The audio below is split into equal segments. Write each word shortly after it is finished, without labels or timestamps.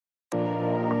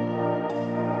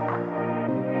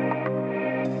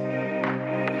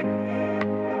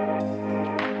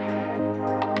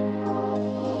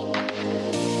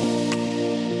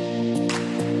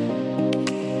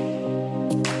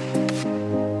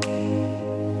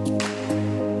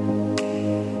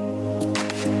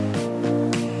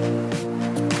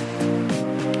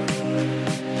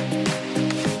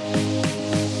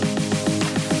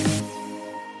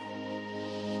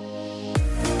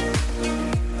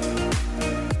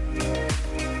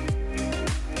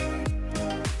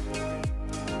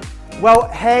Well,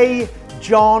 hey,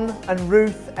 John and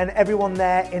Ruth and everyone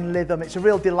there in Lytham. It's a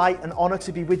real delight and honour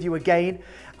to be with you again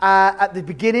at the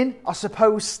beginning, I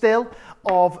suppose, still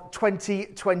of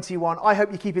 2021. I hope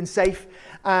you're keeping safe,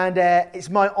 and it's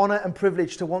my honour and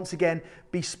privilege to once again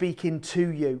be speaking to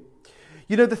you.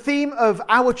 You know, the theme of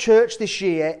our church this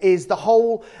year is the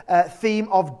whole theme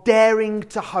of daring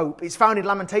to hope. It's found in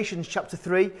Lamentations chapter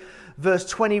 3, verse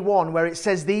 21, where it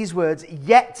says these words,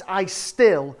 "Yet I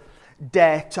still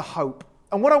dare to hope."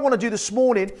 And what I want to do this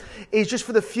morning is, just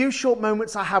for the few short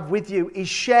moments I have with you, is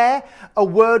share a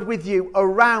word with you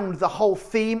around the whole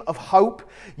theme of hope.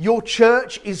 Your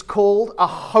church is called a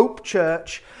Hope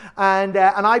Church. And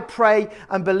I pray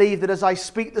and believe that as I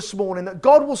speak this morning, that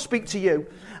God will speak to you,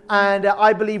 and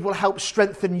I believe will help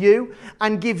strengthen you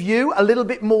and give you a little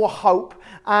bit more hope,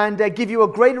 and give you a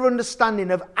greater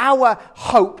understanding of our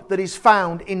hope that is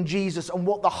found in Jesus and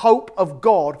what the hope of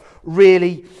God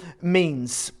really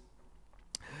means.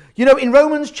 You know, in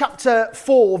Romans chapter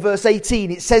 4, verse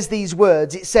 18, it says these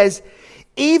words. It says,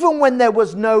 "Even when there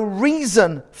was no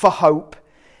reason for hope,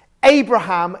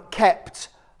 Abraham kept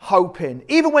hoping."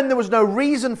 Even when there was no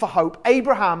reason for hope,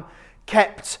 Abraham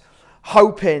kept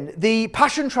hoping. The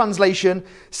Passion Translation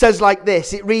says like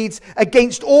this. It reads,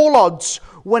 "Against all odds,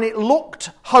 when it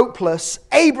looked hopeless,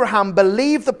 Abraham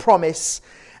believed the promise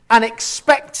and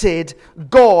expected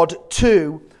God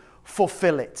to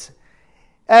fulfill it."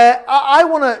 I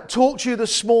want to talk to you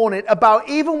this morning about,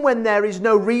 even when there is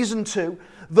no reason to,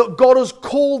 that God has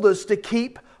called us to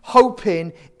keep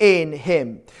hoping in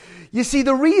Him. You see,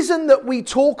 the reason that we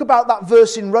talk about that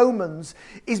verse in Romans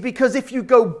is because if you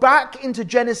go back into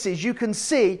Genesis, you can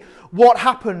see what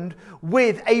happened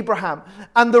with Abraham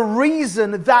and the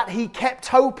reason that he kept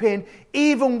hoping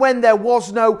even when there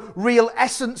was no real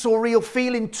essence or real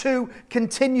feeling to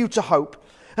continue to hope.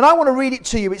 And I want to read it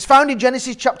to you. It's found in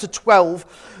Genesis chapter 12,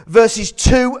 verses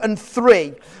 2 and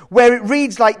 3, where it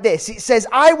reads like this. It says,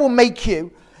 "I will make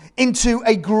you into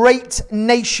a great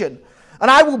nation,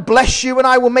 and I will bless you, and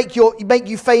I will make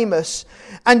you famous,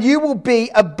 and you will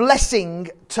be a blessing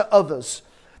to others."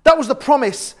 That was the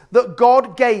promise that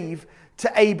God gave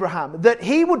to Abraham, that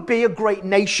he would be a great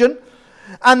nation,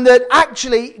 and that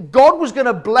actually God was going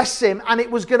to bless him, and it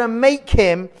was going to make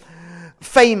him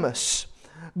famous.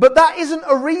 But that isn't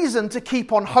a reason to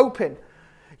keep on hoping.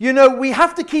 You know, we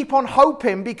have to keep on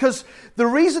hoping because the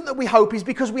reason that we hope is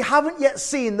because we haven't yet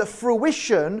seen the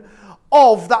fruition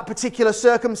of that particular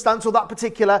circumstance or that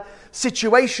particular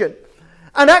situation.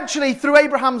 And actually, through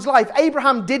Abraham's life,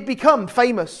 Abraham did become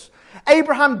famous.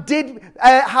 Abraham did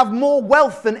have more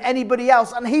wealth than anybody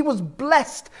else, and he was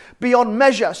blessed beyond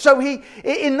measure. So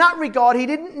in that regard, he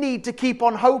didn't need to keep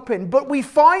on hoping. But we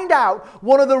find out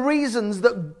one of the reasons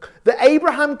that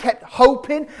Abraham kept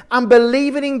hoping and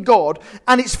believing in God,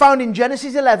 and it's found in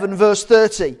Genesis 11, verse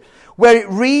 30, where it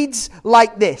reads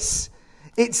like this.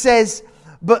 It says,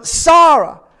 "But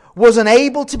Sarah was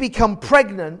unable to become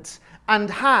pregnant and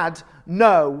had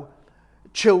no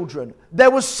children." There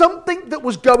was something that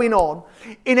was going on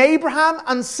in Abraham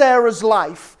and Sarah's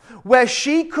life where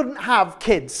she couldn't have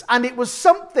kids. And it was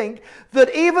something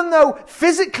that, even though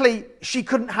physically she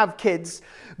couldn't have kids,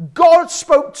 God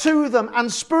spoke to them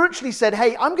and spiritually said,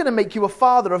 "Hey, I'm going to make you a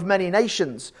father of many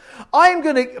nations. I am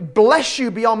going to bless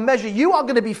you beyond measure. You are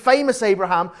going to be famous,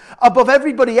 Abraham, above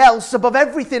everybody else, above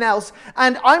everything else.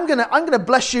 And I'm going to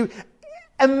bless you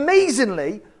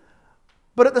amazingly."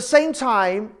 But at the same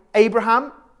time,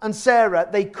 Abraham and Sarah,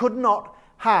 they could not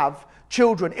have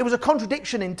children. It was a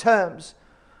contradiction in terms.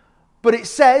 But it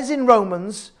says in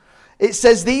Romans, it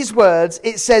says these words,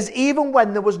 it says, "Even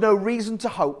when there was no reason to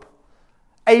hope,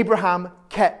 Abraham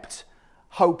kept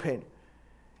hoping."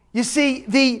 You see,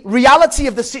 the reality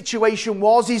of the situation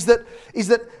is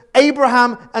that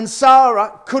Abraham and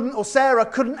Sarah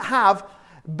couldn't have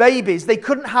babies. They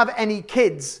couldn't have any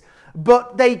kids,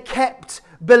 but they kept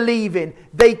believing.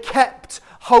 They kept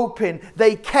hoping.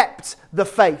 They kept the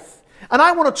faith. And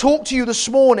I want to talk to you this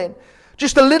morning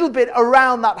just a little bit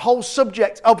around that whole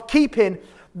subject of keeping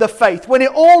the faith. When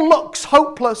it all looks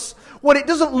hopeless, when it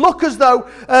doesn't look as though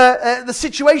the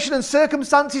situation and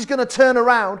circumstance is going to turn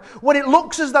around, when it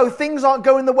looks as though things aren't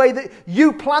going the way that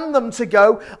you planned them to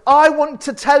go, I want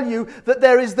to tell you that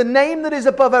there is the name that is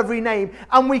above every name,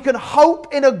 and we can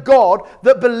hope in a God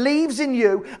that believes in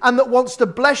you and that wants to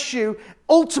bless you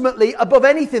ultimately above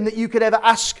anything that you could ever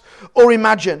ask or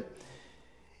imagine.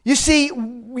 You see,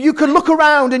 you can look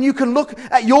around and you can look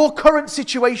at your current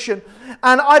situation,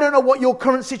 and I don't know what your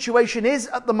current situation is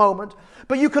at the moment,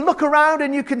 but you can look around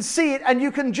and you can see it, and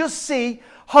you can just see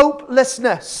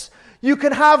hopelessness. You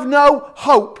can have no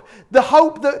hope. The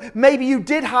hope that maybe you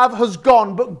did have has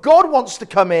gone, but God wants to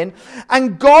come in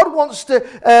and God wants to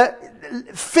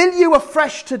fill you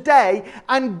afresh today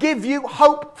and give you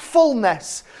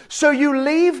hopefulness. So you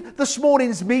leave this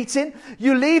morning's meeting,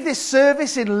 you leave this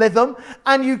service in Lytham,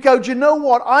 and you go, do you know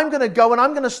what? I'm going to go and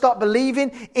I'm going to start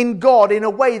believing in God in a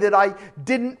way that I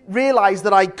didn't realize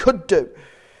that I could do.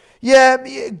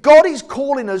 Yeah, God is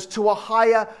calling us to a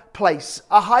higher place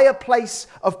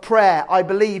of prayer, I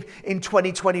believe, in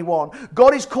 2021.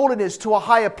 God is calling us to a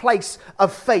higher place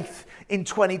of faith in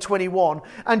 2021.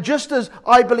 And just as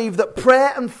I believe that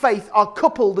prayer and faith are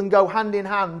coupled and go hand in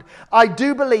hand, I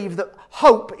do believe that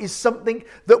hope is something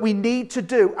that we need to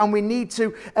do, and we need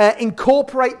to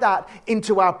incorporate that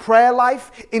into our prayer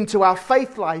life, into our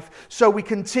faith life, so we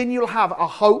continue to have a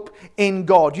hope in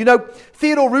God. You know,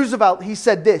 Theodore Roosevelt, he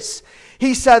said this.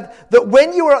 He said that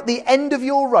when you are at the end of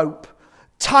your rope,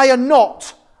 tie a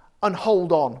knot and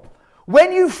hold on.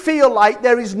 When you feel like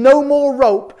there is no more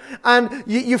rope and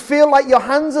you feel like your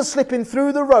hands are slipping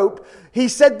through the rope, he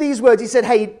said these words. He said,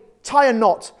 hey, tie a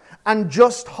knot and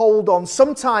just hold on.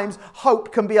 Sometimes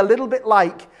hope can be a little bit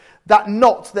like that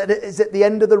knot that is at the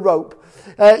end of the rope.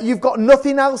 You've got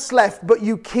nothing else left, but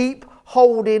you keep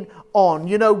holding on.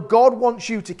 You know, God wants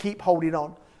you to keep holding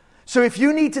on. So if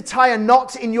you need to tie a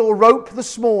knot in your rope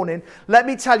this morning, let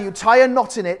me tell you, tie a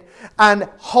knot in it and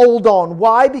hold on.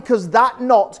 Why? Because that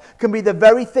knot can be the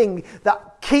very thing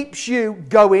that keeps you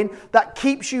going, that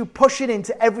keeps you pushing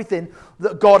into everything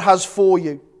that God has for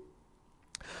you.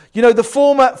 You know, the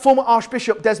former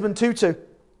Archbishop Desmond Tutu,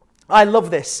 I love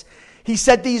this. He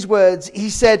said these words. He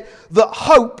said that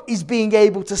hope is being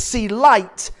able to see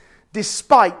light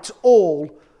despite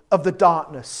all of the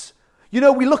darkness. You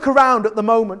know, we look around at the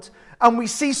moment and we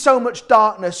see so much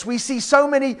darkness. We see so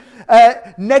many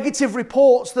negative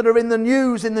reports that are in the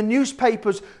news, in the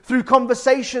newspapers, through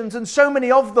conversations, and so many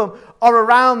of them are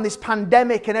around this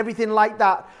pandemic and everything like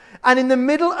that. And in the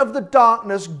middle of the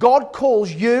darkness, God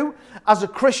calls you as a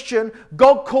Christian,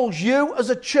 God calls you as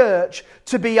a church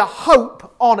to be a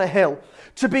hope on a hill.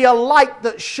 To be a light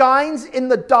that shines in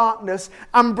the darkness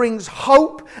and brings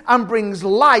hope and brings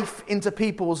life into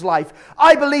people's life.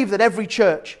 I believe that every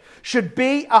church should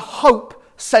be a hope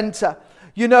center.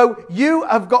 You know, you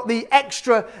have got the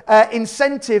extra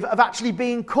incentive of actually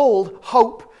being called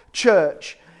Hope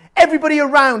Church. Everybody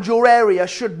around your area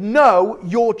should know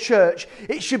your church.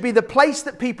 It should be the place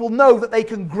that people know that they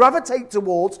can gravitate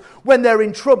towards when they're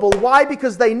in trouble. Why?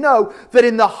 Because they know that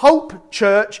in the Hope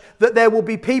Church that there will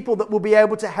be people that will be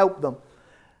able to help them.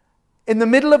 In the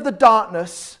middle of the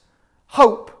darkness,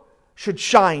 hope should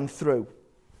shine through.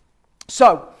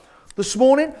 So, this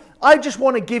morning, I just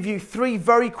want to give you 3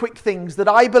 very quick things that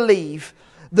I believe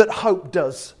that hope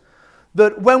does.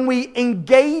 That when we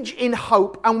engage in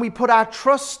hope and we put our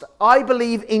trust, I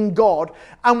believe, in God,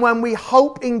 and when we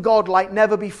hope in God like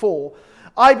never before,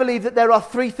 I believe that there are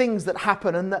 3 things that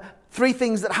happen, and the 3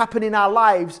 things that happen in our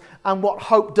lives and what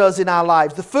hope does in our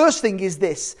lives. The first thing is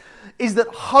this, is that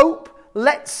hope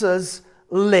lets us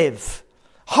live.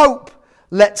 Hope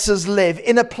lets us live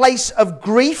in a place of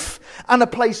grief and a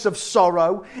place of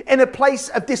sorrow, in a place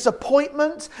of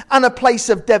disappointment and a place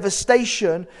of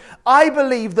devastation. I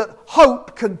believe that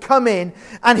hope can come in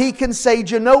and he can say,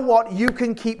 do you know what? You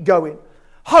can keep going.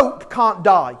 Hope can't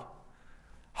die.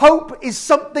 Hope is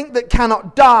something that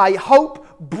cannot die.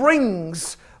 Hope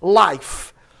brings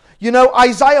life. You know,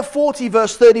 Isaiah 40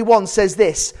 verse 31 says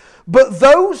this, but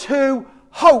those who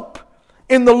hope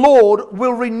in the Lord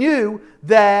will renew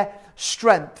their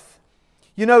strength.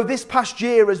 You know, this past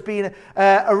year has been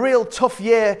a real tough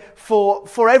year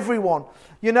for everyone.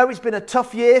 You know, it's been a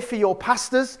tough year for your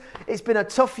pastors. It's been a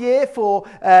tough year for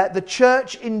the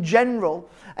church in general.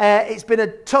 It's been a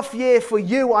tough year for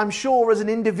you, I'm sure, as an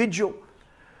individual.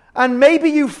 And maybe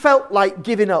you felt like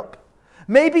giving up.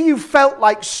 Maybe you felt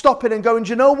like stopping and going, do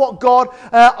you know what, God?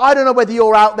 I don't know whether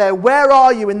you're out there. Where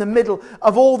are you in the middle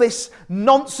of all this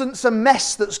nonsense and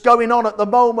mess that's going on at the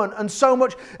moment, and so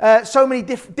many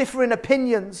differing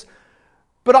opinions?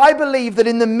 But I believe that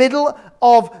in the middle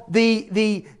of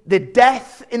the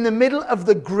death, in the middle of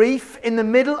the grief, in the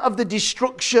middle of the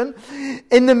destruction,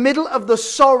 in the middle of the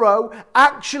sorrow,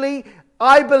 actually,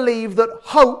 I believe that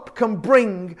hope can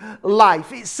bring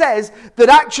life. It says that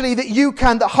actually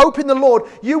that hope in the Lord,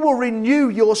 you will renew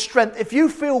your strength. If you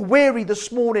feel weary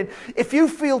this morning, if you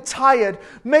feel tired,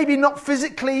 maybe not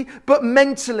physically, but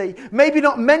mentally, maybe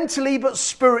not mentally, but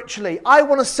spiritually, I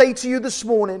want to say to you this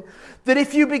morning that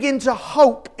if you begin to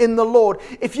hope in the Lord,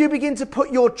 if you begin to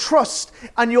put your trust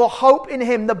and your hope in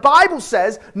Him, the Bible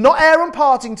says, not Aaron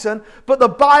Partington, but the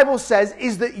Bible says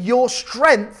is that your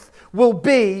strength will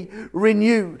be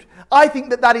renewed. I think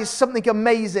that that is something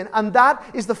amazing, and that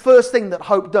is the first thing that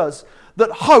hope does.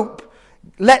 That hope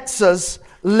lets us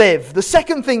live. The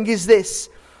second thing is this,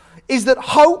 is that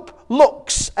hope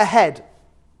looks ahead.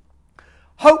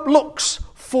 Hope looks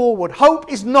forward.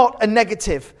 Hope is not a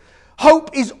negative.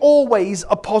 Hope is always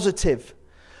a positive.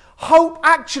 Hope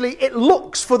actually, it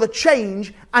looks for the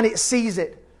change and it sees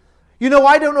it. You know,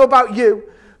 I don't know about you,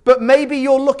 but maybe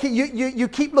you're looking, you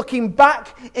keep looking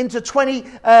back into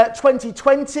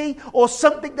 2020 or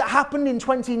something that happened in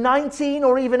 2019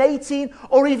 or even 18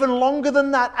 or even longer than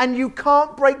that, and you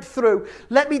can't break through.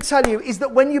 Let me tell you, is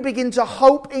that when you begin to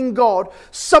hope in God,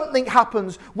 something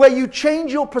happens where you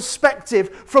change your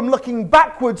perspective from looking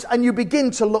backwards and you begin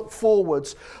to look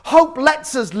forwards. Hope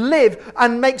lets us live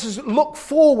and makes us look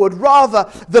forward rather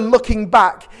than looking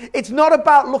back. It's not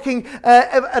about looking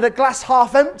at a glass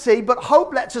half empty, but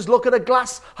hope lets us look at a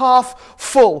glass half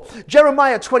full.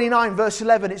 Jeremiah 29 verse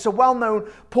 11, it's a well-known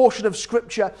portion of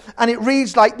scripture, and it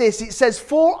reads like this. It says,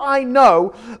 "For I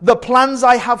know the plans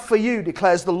I have for you,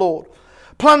 declares the Lord.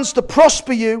 Plans to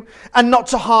prosper you and not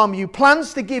to harm you.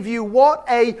 Plans to give you what?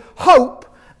 A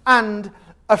hope and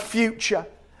a future."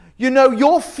 You know,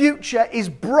 your future is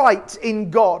bright in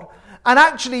God. And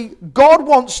actually, God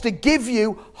wants to give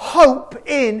you hope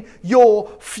in your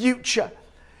future.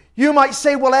 You might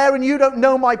say, "Well, Aaron, you don't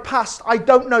know my past." I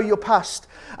don't know your past.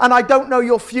 And I don't know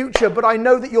your future. But I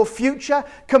know that your future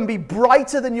can be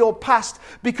brighter than your past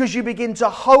because you begin to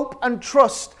hope and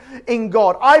trust in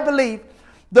God. I believe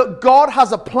that God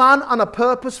has a plan and a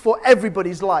purpose for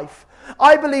everybody's life.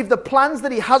 I believe the plans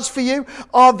that He has for you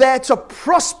are there to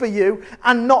prosper you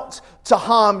and not to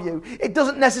harm you. It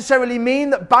doesn't necessarily mean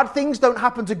that bad things don't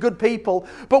happen to good people,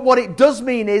 but what it does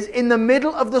mean is in the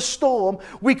middle of the storm,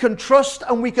 we can trust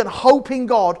and we can hope in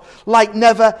God like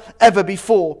never ever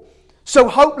before. So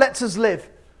hope lets us live.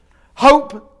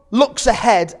 Hope looks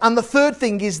ahead. And the third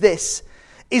thing is this,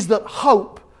 is that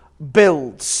hope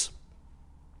builds.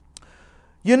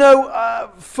 You know,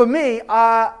 for me,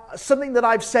 something that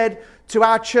I've said to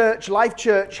our church, Life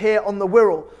Church here on the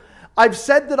Wirral, I've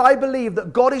said that I believe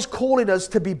that God is calling us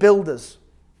to be builders.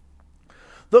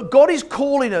 That God is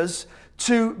calling us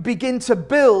to begin to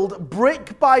build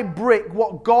brick by brick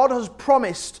what God has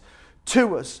promised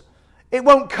to us. It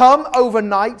won't come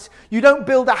overnight. You don't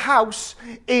build a house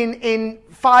in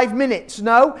 5 minutes.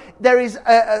 No, there is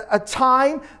a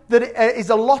time that is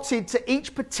allotted to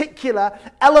each particular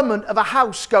element of a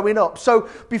house going up. So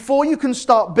before you can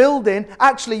start building,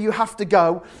 actually you have to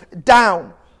go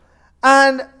down.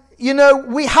 And you know,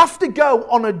 we have to go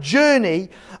on a journey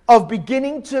of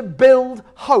beginning to build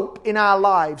hope in our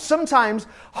lives. Sometimes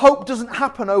hope doesn't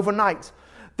happen overnight.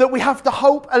 That we have to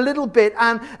hope a little bit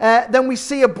and then we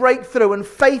see a breakthrough and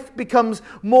faith becomes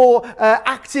more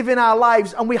active in our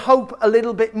lives and we hope a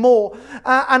little bit more.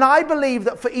 And I believe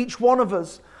that for each one of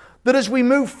us, that as we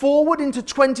move forward into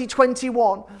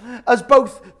 2021, as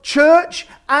both church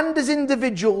and as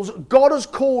individuals, God has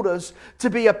called us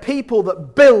to be a people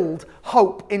that build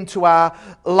hope into our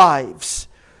lives.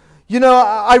 You know,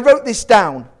 I wrote this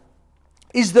down,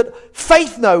 is that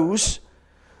faith knows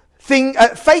things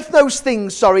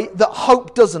that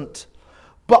hope doesn't.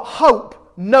 But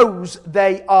hope knows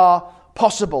they are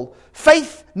possible.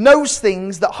 Faith knows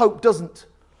things that hope doesn't.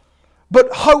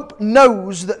 But hope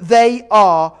knows that they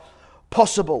are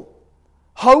possible.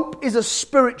 Hope is a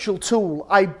spiritual tool.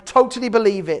 I totally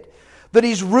believe it. That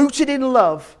is rooted in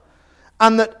love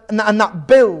and that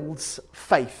builds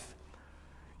faith.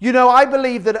 You know, I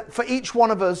believe that for each one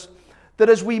of us, that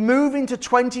as we move into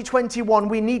 2021,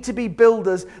 we need to be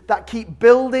builders that keep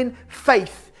building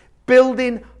faith,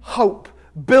 building hope,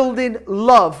 building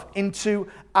love into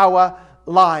our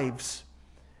lives.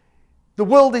 The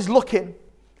world is looking,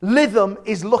 Lytham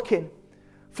is looking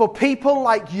for people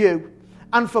like you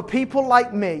and for people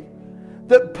like me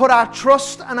that put our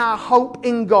trust and our hope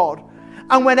in God.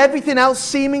 And when everything else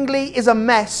seemingly is a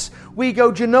mess, we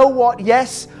go, do you know what?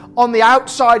 Yes, on the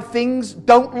outside things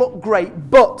don't look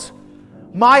great, but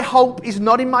my hope is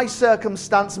not in my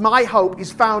circumstance. My hope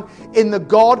is found in the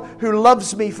God who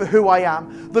loves me for who I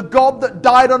am. The God that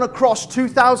died on a cross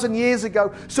 2,000 years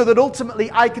ago so that ultimately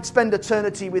I could spend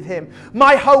eternity with Him.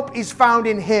 My hope is found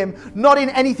in Him, not in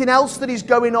anything else that is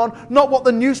going on, not what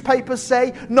the newspapers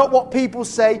say, not what people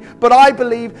say, but I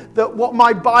believe that what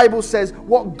my Bible says,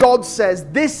 what God says,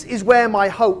 this is where my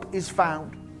hope is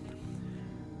found.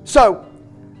 So,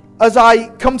 as I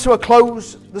come to a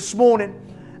close this morning,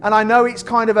 and I know it's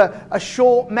kind of a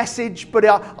short message, but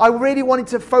I really wanted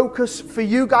to focus for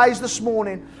you guys this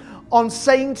morning on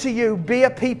saying to you, be a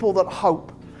people that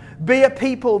hope. Be a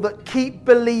people that keep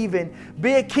believing.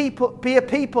 Be a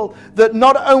people that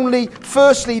not only,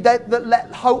 firstly, that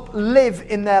let hope live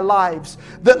in their lives,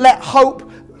 that let hope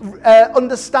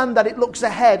understand that it looks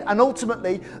ahead, and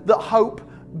ultimately that hope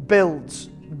builds.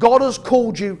 God has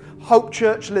called you, Hope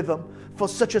Church Lytham, for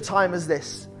such a time as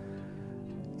this.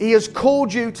 He has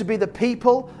called you to be the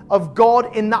people of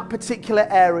God in that particular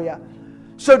area.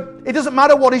 So it doesn't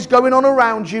matter what is going on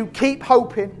around you. Keep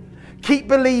hoping, keep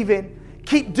believing,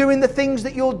 keep doing the things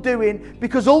that you're doing,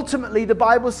 because ultimately the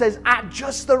Bible says at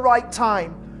just the right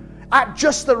time,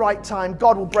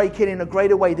 God will break in a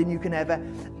greater way than you can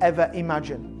ever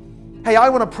imagine. Hey, I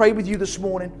want to pray with you this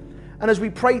morning. And as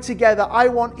we pray together, I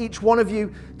want each one of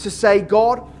you to say,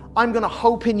 God, I'm going to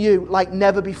hope in you like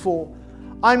never before.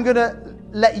 I'm going to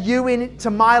let you into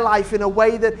my life in a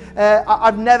way that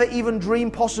I've never even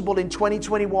dreamed possible in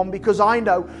 2021, because I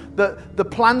know that the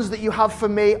plans that you have for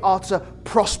me are to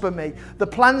prosper me. The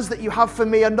plans that you have for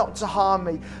me are not to harm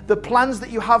me. The plans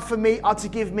that you have for me are to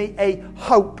give me a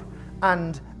hope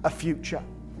and a future.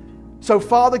 So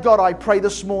Father God, I pray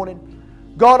this morning.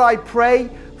 God, I pray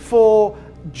for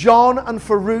John and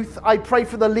for Ruth. I pray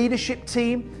for the leadership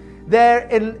team there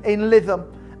in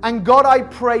Lytham. And God, I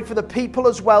pray for the people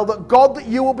as well, that God, that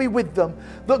you will be with them,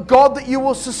 that God, that you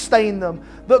will sustain them,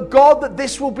 that God, that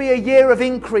this will be a year of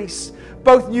increase,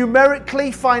 both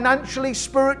numerically, financially,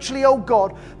 spiritually, oh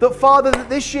God, that Father, that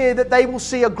this year that they will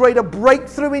see a greater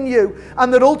breakthrough in you,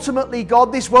 and that ultimately,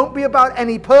 God, this won't be about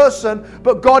any person,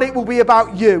 but God, it will be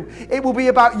about you. It will be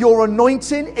about your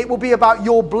anointing. It will be about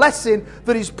your blessing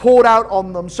that is poured out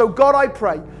on them. So God, I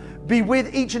pray, be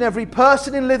with each and every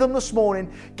person in Lytham this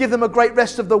morning. Give them a great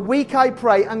rest of the week, I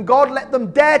pray. And God, let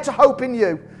them dare to hope in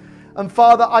you. And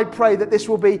Father, I pray that this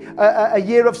will be a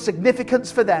year of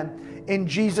significance for them. In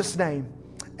Jesus' name,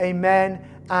 amen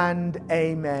and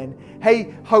amen.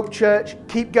 Hey, Hope Church,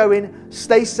 keep going,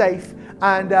 stay safe.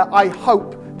 And I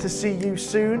hope to see you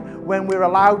soon when we're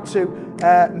allowed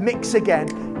to mix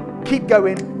again. Keep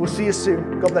going. We'll see you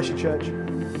soon. God bless you, church.